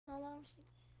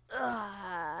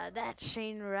That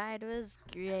train ride was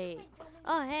great.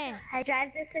 Oh, hey. I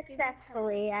drive this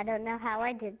successfully. I don't know how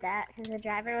I did that because the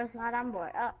driver was not on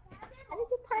board. Oh, how did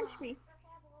you punch me?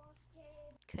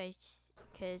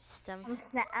 Cause I'm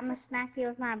gonna smack you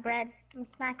with my bread. I'm gonna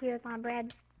smack you with my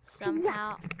bread.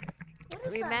 somehow, What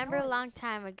is that remember a long noise?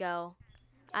 time ago,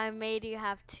 I made you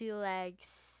have 2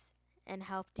 legs and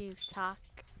helped you talk.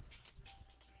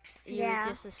 You were Yeah,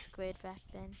 just a squid back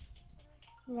then.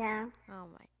 yeah. Oh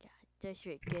my god, those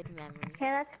were good memories.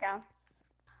 Okay, let's go.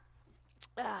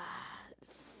 Ah,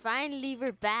 finally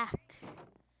we're back.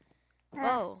 Uh,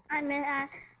 Oh,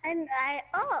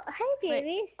 oh, hey, wait.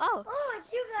 babies. Oh, Oh,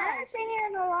 it's you I haven't guys. seen you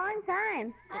in a long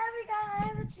time. I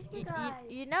haven't seen you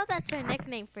you guys. know that's our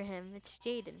nickname for him. It's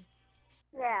Jaden.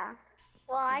 Yeah.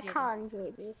 Well, I Jaden. call him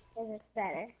JB because it's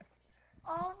better.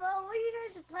 Oh, well, what are you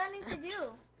guys planning to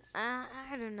do?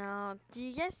 I don't know. Do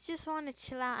you guys just want to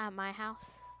chill out at my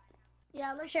house?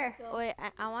 Yeah, let's Sure. just go. Wait, I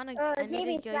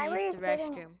need to JB, go why were use you the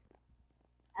sitting? restroom.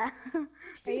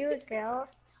 Are you a girl?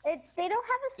 They don't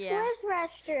have a Yeah. squid's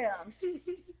restroom.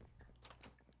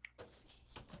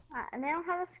 And they don't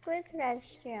have a squid's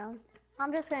restroom.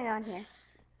 I'm just gonna go in here.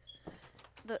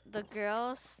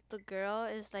 The girl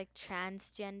is like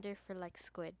transgender for like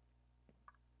squid.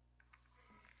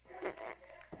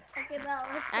 Okay, now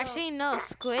let's go. Actually, no,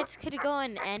 squids could go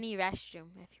in any restroom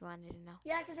if you wanted to know.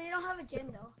 Yeah, because they don't have a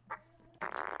gym though.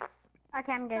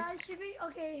 Okay, I'm good. Guys, should we?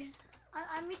 Okay,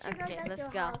 I meet you guys Okay, at let's your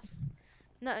go. house.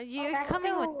 No, you're Let's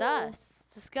coming with go. us.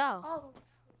 Let's go. Oh,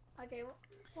 okay.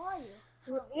 Who are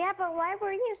you? Yeah, but why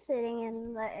were you sitting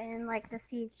in like the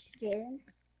seats, Jaden?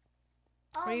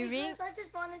 Oh, Were you reading? because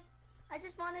I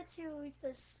just wanted to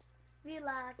just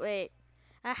relax. Wait,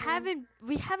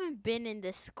 we haven't been in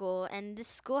this school, and this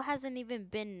school hasn't even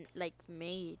been like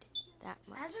made that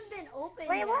much. Hasn't been open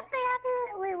Wait, yet. what they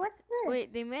have? Wait, what's this?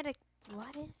 Wait, they made a.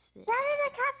 What is this? That is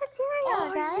a cafeteria,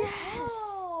 Oh guys. yes.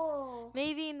 Oh.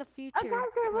 Maybe in the future. Oh, guys,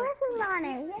 there we'll- was on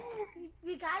it. Yeah.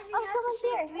 We guys, we Oh, have to someone's see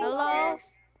here. three Hey, Hello? things.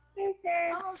 Hey,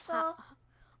 sir. Hello,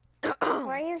 sir.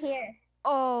 Why are you here?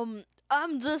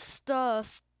 I'm just a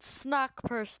snack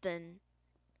person.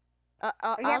 Yeah,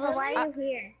 but why are you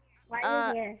here? Why are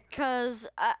you here? Cause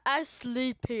I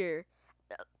sleep here.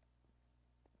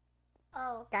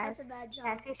 Oh, Guys, that's a bad job.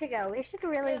 guys, we should go. We should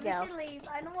really Yeah, go. we should leave.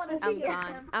 I don't want to I'm be with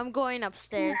gone. them. I'm going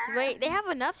upstairs. Wait, they have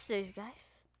an upstairs,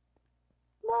 guys.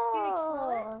 You explode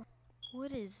it? Whoa!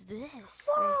 What is this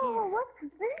Whoa! right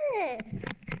What's this?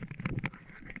 here?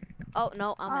 Oh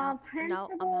no, I'm out. Principal.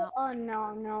 No, I'm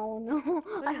out. Oh no.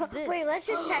 What is this? Wait, let's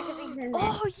just check if he's in there.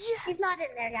 Oh yes. He's not in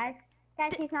there, guys.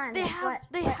 Guys, he's not in They there. have. What?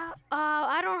 They What? have. Oh,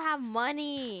 I don't have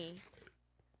money.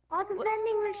 Oh, it's a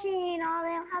vending machine. Oh,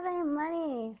 they don't have any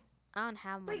money. I don't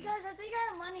have money. Wait, guys, I think I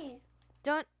have money.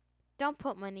 Don't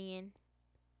put money in.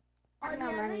 Oh, I have no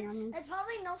yeah, money on me. there's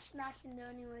probably no snacks in there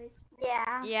anyways.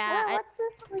 Yeah. Yeah, Well, what's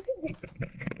this?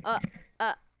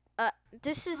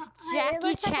 This is It Jackie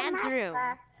looks like a Chan's math room.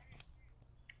 class.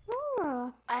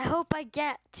 Oh. I hope I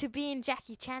get to be in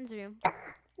Jackie Chan's room.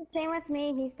 Same with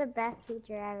me. He's the best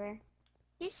teacher ever.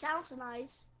 He sounds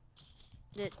nice.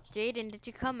 Jaden, did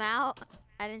you come out?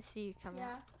 I didn't see you come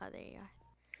Yeah. out. Oh, there you are.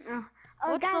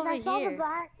 Oh, What's guys, over I saw here? the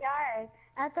backyard.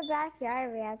 At the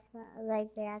backyard, we had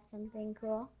they had something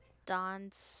cool.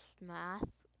 Don's math.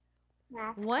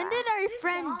 Math When class. did our Who's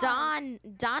friend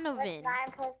What's Donovan?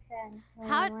 9 plus 10?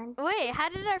 How 21? how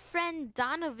did our friend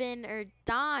Donovan or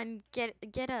Don get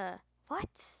a what?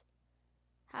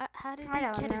 How did I he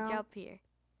don't get know. a job here?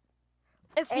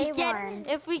 A1.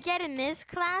 If we get in this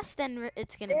class, then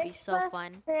it's gonna be 6 so plus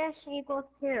fun. 6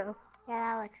 equals 2. Yeah,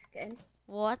 that looks good.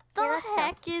 What the let's go.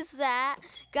 heck is that,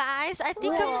 guys? I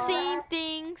think I'm Whoa. seeing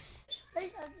things.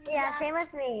 Yeah, same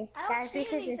with me. I don't Guys, we see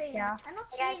should just anything. go. I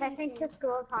don't see Guys, I think anything. the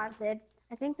school's haunted.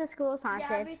 I think the school's haunted.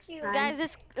 Yeah, me too.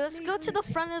 Guys, let's go to the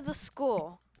front of the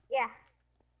school. Yeah.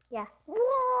 Yeah.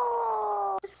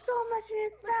 Whoa! So much new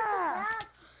Look at the stuff. back.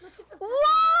 Look at the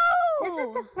This is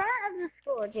Whoa! the front of the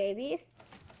school, JB's.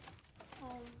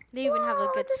 They even have a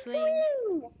Whoa, good the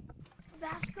swing.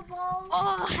 basketball.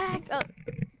 Oh heck,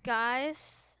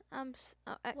 guys, I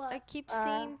What? keep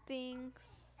seeing things.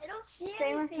 I don't see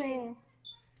Same with anything. me.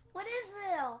 What is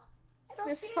it? I don't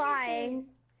It's see flying.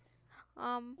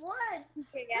 anything. What?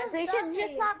 Okay, guys, There's we should just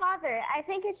nothing. not bother. I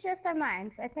think it's just our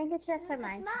minds. I think it's just our It's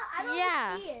minds. not. I don't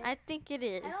Yeah, even see it. I think it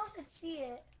is. I don't even see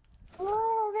it.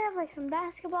 Oh, they have like some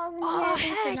basketballs in Oh here.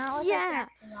 These do heck not look yeah!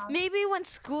 like basketballs. Maybe when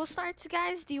school starts,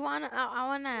 guys, do you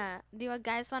wanna? Do you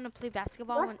guys wanna play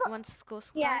basketball once school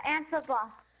starts? Yeah, and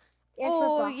football. And Oh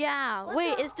football. yeah. What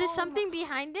Wait, the- is there oh something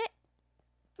behind it?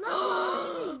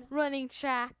 Look, Running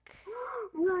track.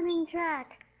 Running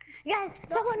track. Guys,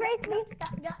 someone race me.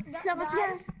 No,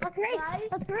 Guys, let's race. guys.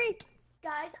 Let's race.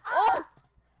 Guys, Oh!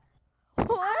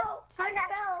 What? Ow, Come on,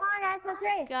 guys, let's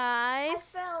race. I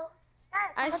Guys, fell.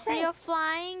 Guys, I let's see a race.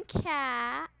 flying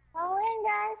cat. Follow in,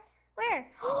 guys. Where?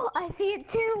 Oh, I see it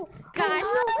too. Guys,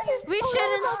 we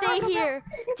shouldn't stay here.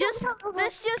 Just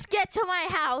Let's just get to my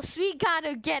house. We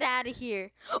gotta get out of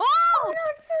here. Oh! no,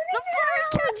 The flying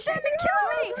cat's trying to kill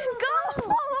me. Go!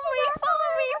 Follow me!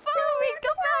 Follow me! Follow me!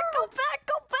 Go back! Go back!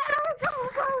 Go back! Go.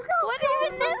 What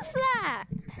even is that?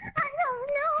 I don't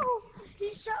know. He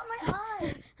shot my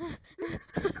eye.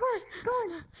 Go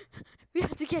on. We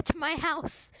have to get to my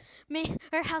house. My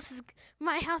house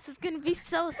is gonna be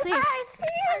so safe. I see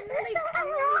I'm really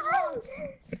hot.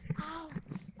 Ow,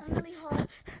 I'm really hot.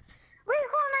 Wait,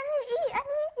 hold on. I need to eat.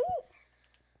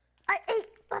 I ate.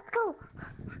 Let's go.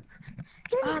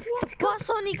 James, we have The to go. bus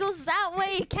only goes that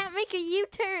way. It can't make a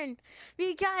U-turn.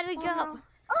 We gotta go. no.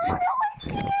 Oh no, I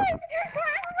see it. Run.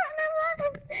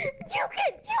 Juke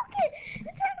it.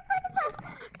 It's right in front of us.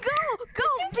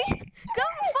 Go!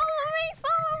 Follow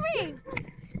me!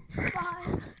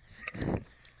 Bye.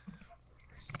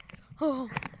 Oh,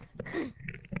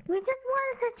 We just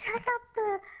wanted to check out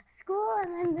the school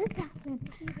and then this happened.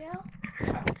 See Dale?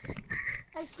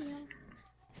 I see him.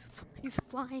 he's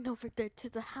flying over there to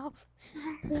the house.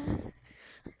 I'm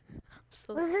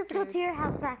so Let's just go scared. to your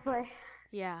house that way.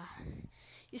 Yeah,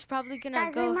 he's probably gonna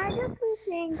Guys, go. we might just be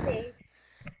seeing things,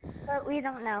 but we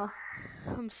don't know.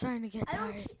 I'm starting to get I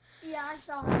don't tired. Yeah, I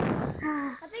saw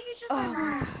him. I think you should Oh turn my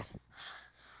mine. god.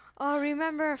 Oh,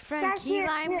 remember our friend Guys, Key here-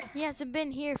 Lime? here. He hasn't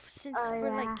been here since Oh, for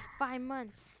yeah. like 5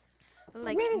 months. Or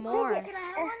like Maybe more. take it. Can I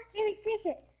have one? Maybe take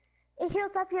it. It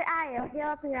heals up your eye. It'll heal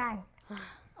up your eye.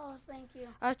 Oh, thank you.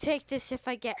 I'll take this if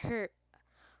I get hurt.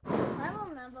 I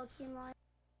remember Keenline.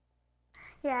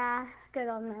 Yeah, good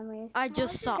old memories. I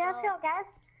just saw. Let's go, guys.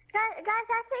 Guys,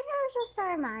 I think it was just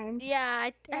our mind. Yeah,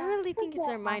 I Yeah. really think it's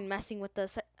our Yeah. mind messing with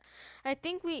us. I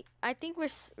think we're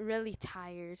really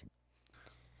tired.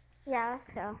 Yeah,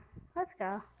 let's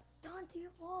go. Don't do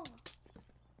your wall.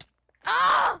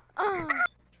 Ah!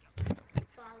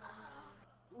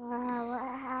 What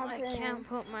I happened? can't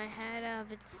put my head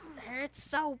up. It hurts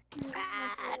so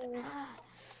bad.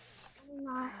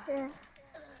 Nauseous.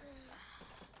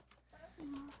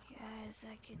 Guys,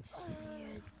 I could see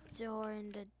a door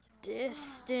in the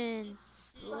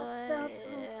distance. What?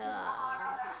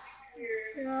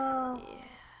 No. Yeah.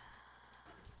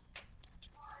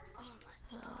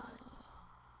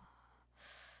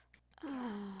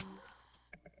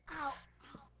 Ow.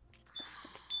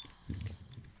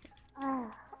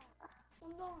 Ah, Oh,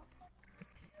 no.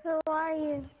 who are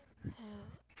you?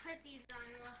 Put these on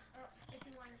if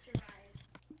you want to survive.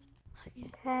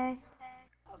 Okay.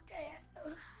 Okay.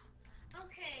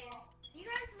 Okay, you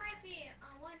guys might be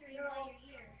wondering why you're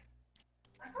here.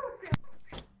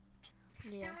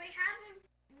 Yeah. And we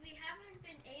haven't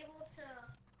been able to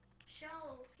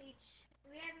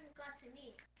we haven't got to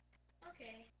meet.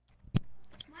 Okay.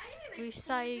 My name is We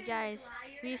saw you Steven guys.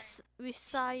 Dwyer. We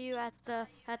saw you at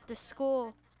the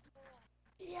school.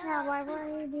 Yeah, why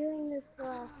were you doing this to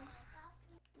us?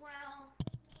 Well,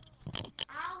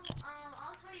 I'll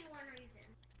tell you one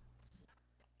reason.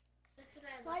 That's what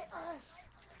I Why look for. us?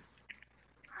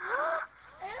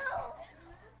 Ew.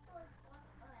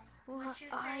 What you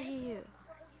are say? you?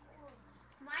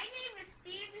 My name is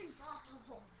Steven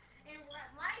Ball, and what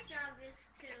my job is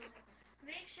to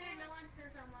make sure no one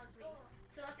says I'm ugly.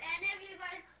 So if any of you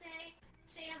guys say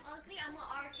I'm ugly, I'm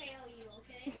gonna RKO you,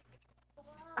 okay?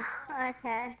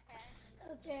 Okay.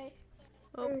 Okay.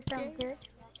 Sounds good.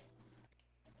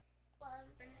 I'm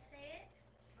gonna say it.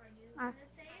 Are you gonna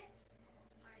say it?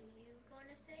 Are you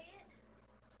gonna say it?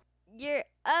 You're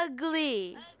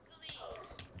ugly.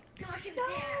 Don't you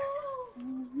dare!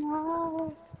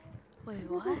 No. Wait,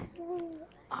 what?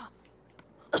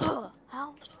 How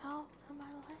am I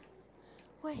alive?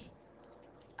 Wait,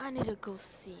 I need to go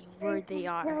see where they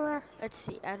are. Let's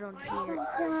see. I don't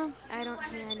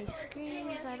hear any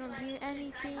screams. I don't hear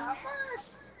anything. Help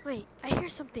us! Wait, I hear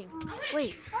something.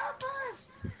 Wait, Help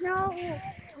us! No.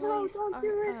 No, toys don't are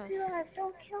do this to us. us.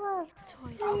 Don't kill us.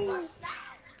 Toys Help are us! us.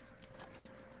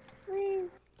 Please.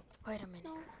 Wait a minute.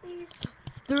 No, please.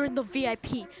 They're in the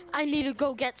VIP. I need to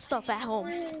go get stuff at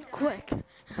home. Quick. Do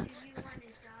you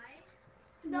wanna die?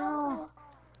 No.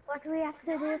 What do we have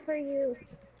to do for you?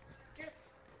 Just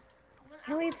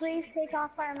Can we please take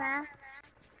off our masks?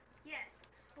 yes.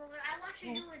 But what I want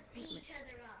you to do is beat each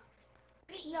other up.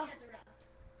 Beat each No. other up.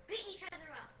 Beat each other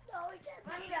up. No, we can't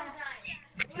Let's do go that. die.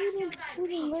 Let's go die. Beat Steven, each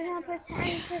we're gonna other up.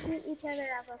 pretend to beat each other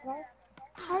up, okay?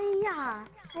 Hiya!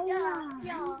 yeah,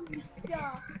 yeah,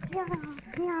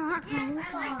 yeah.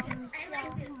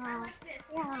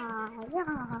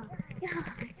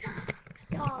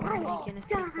 I'm only Oh, gonna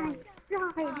take one.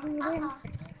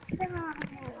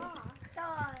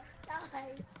 die,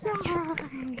 die, Yes!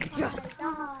 die, Yes!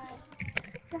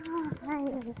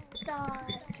 die, die,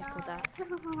 Tickle die. that. Oh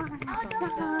Don't do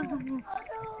that. no!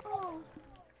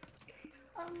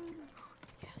 Oh no!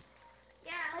 Yes.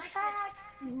 Yeah, I like this. Attack!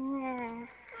 Yeah.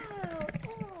 Ooh,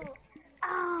 ooh.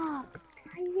 Ah,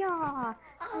 yeah.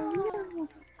 Ah,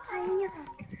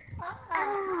 ah,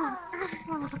 ah,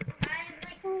 ah. I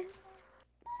like this.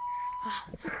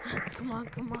 Come on,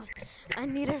 come on. I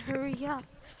need to hurry up.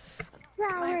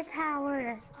 Flower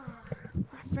tower.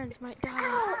 My friends might die.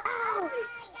 Ow, ow,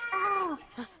 ow,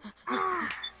 ah.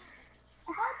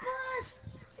 Help us!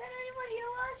 Can anyone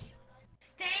heal us?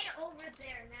 Stay over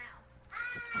there now.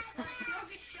 You'll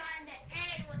be shot in the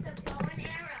head with a bow and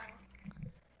arrow.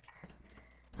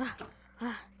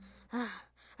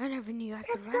 I never knew I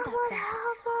could run that Someone fast.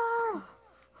 help us!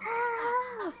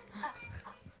 Help!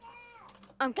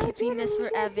 I'm Don't keeping this for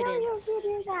Jaden, evidence. you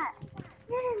do that.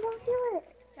 Jaden, don't do it.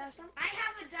 Justin? I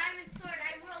have a diamond sword. I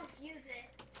will use it.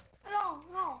 No,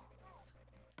 no.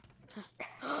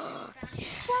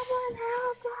 Someone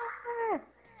help us!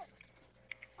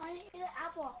 I need an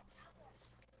apple.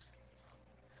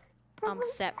 I'm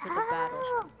set for the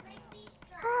battle.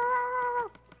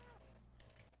 Help!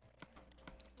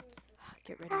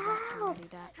 Get rid of that, get rid of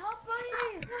that. Help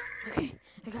me! Okay,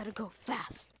 I gotta go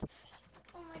fast.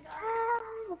 Oh my god.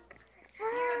 Help! You're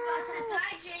about to Help!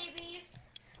 die, JB.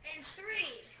 In 3,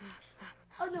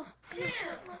 Oh no. 2,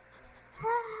 Help!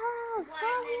 1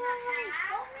 and a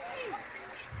Help half. me!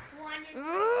 1 and 3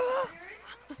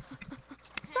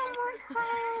 Someone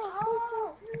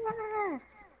help! Yes.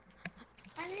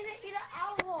 I need to eat an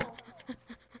apple.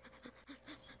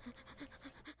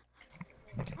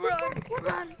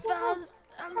 Run fast!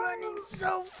 I'm running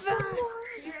so fast!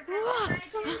 You're about to die,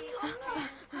 JB. In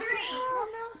 3, No,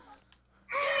 no.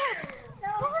 2.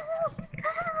 No.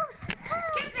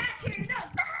 Get back here.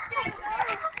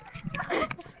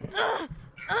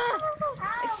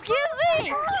 Excuse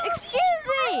me! Excuse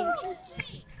me!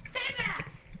 Stay back.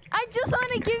 I just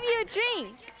want to give you a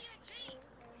drink.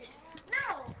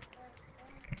 No.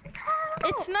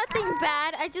 It's nothing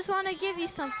bad. I just want to give you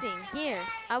something. Here.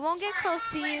 I won't get close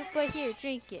to you, but here,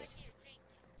 drink it.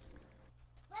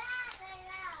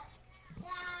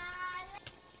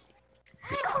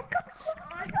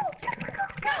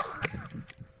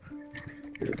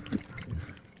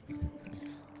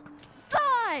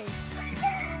 Die!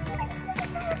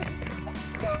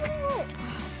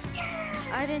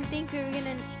 I didn't think we were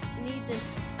gonna need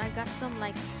this. I got some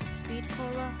like speed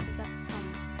cola. We got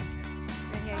some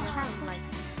right here. I got some like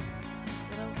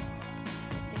little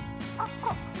thing.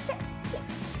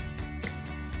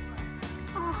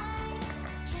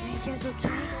 Are you guys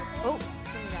okay? Oh,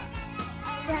 what was that?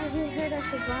 Yeah, he hurt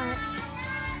us a bunch.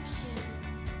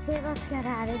 Okay, let's get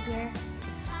out of here.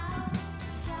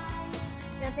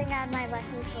 Good thing I had my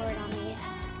lucky sword on me.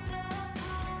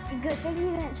 Good thing he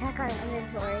didn't check our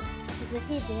inventory. Because if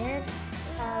he did,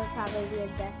 that would probably be a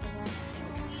death of us.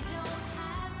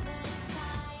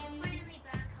 Finally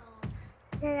back home.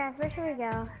 Okay guys, where should we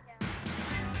go?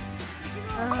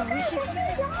 We should. I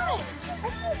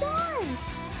see Dawn!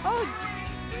 Oh,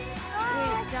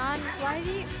 wait, Don. Why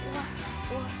do you?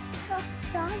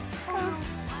 Dawn?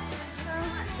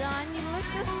 Don, you look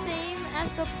the same as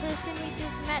the person we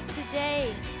just met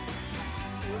today.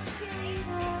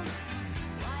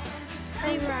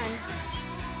 Hey, run.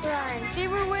 Run. They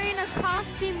were wearing a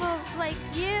costume of like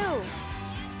you.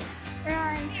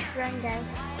 Run. Run, guys.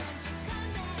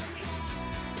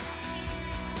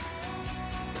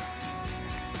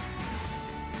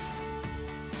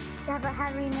 Yeah, but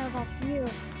how do we know that's you?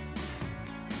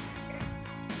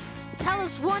 Tell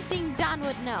us one thing Don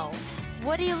would know.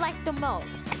 What do you like the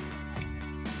most?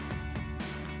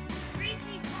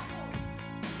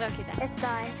 Okay, that. It's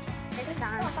Dawn. It's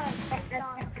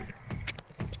Dawn.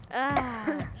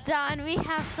 Don, we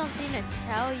have something to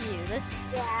tell you. Let's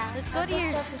go to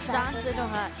your Don's little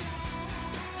hut.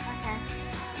 Okay.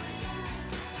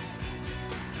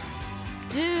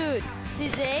 Dude,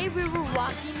 today we were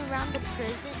walking around the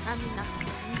prison. I mean, not the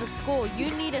prison, the school. You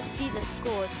need to see the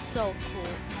school. It's so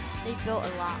cool. They built a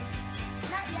lot.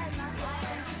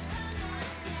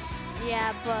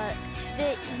 Yeah, but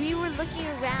we were looking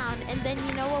around, and then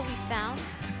you know what we found?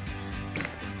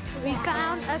 We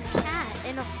found a cat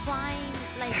in a flying,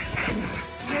 like,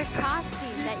 your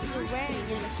costume that you were wearing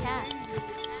is a cat.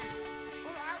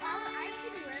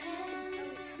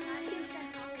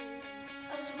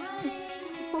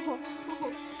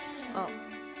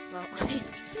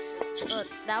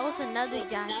 that was another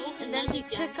guy. And then he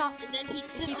took off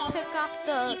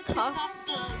the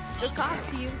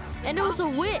costume, and it was a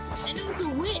witch.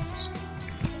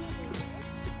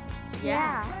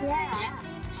 Yeah.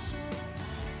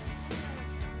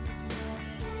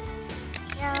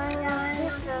 Yeah,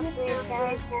 it's so weird,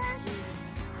 guys.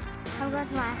 I'm going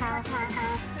to my house.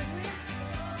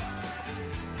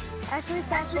 Actually,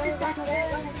 Saturday, one of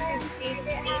the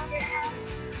secret house.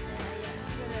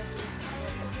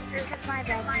 Look at my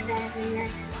bed in there.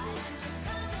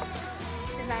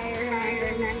 Because I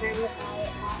remember we saw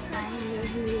it last time.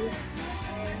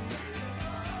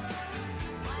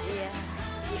 Yeah.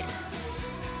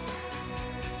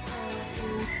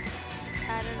 I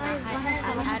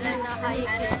don't know how you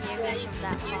can hear me from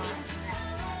that far.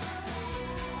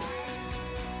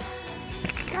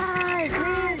 Guys,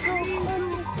 we're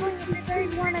going to sleep. It's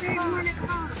already 1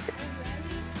 o'clock.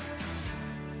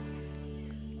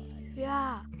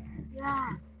 Yeah.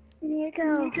 Here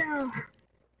you go.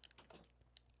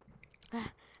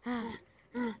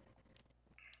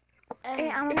 Hey,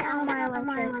 I'm gonna tell my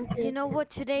electrics. You know what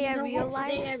today I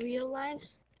realized?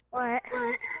 What?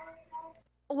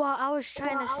 While I was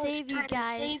trying to save you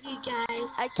guys,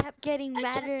 I kept getting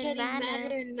madder and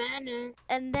madder,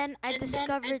 and then I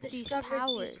discovered these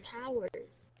powers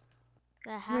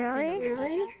that happened.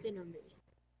 Really?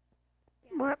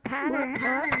 What pattern?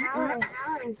 What powers?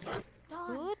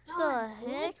 Who the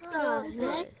heck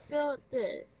built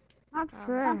this? What's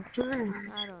this?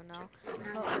 I don't know.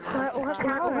 But we'll What talk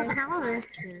about powers?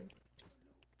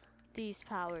 these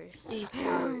powers.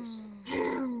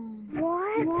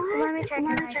 What? Let me check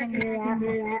if I can do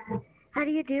that. How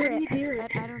do you do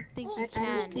it? I don't think you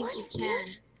can.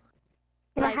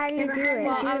 Like, how do you do it?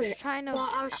 While I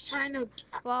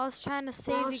was trying to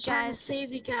save you guys,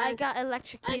 I got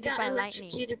electrocuted by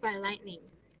lightning.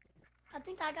 I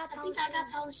think I got powers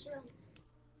too.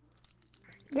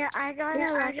 Yeah, I got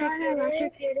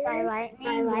electrocuted by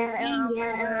lightning. But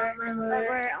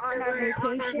we're on our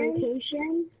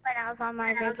vacation. When I was on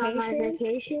my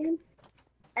vacation.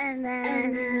 And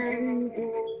then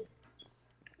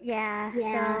yeah,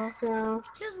 so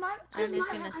I'm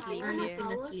just gonna sleep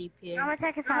here. I'm gonna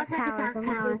check if I have powers. I'm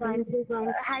gonna sleep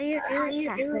on. How do you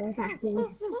do it exactly?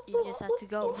 You just have to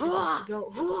go. Whoa.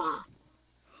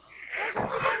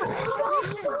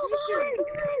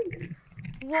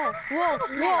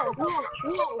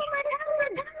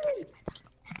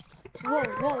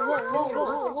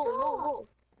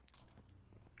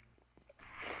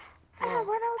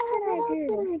 What else did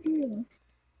I do?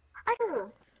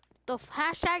 The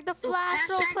hashtag the flash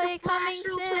roleplay coming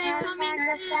soon.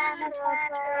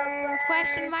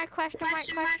 Question mark.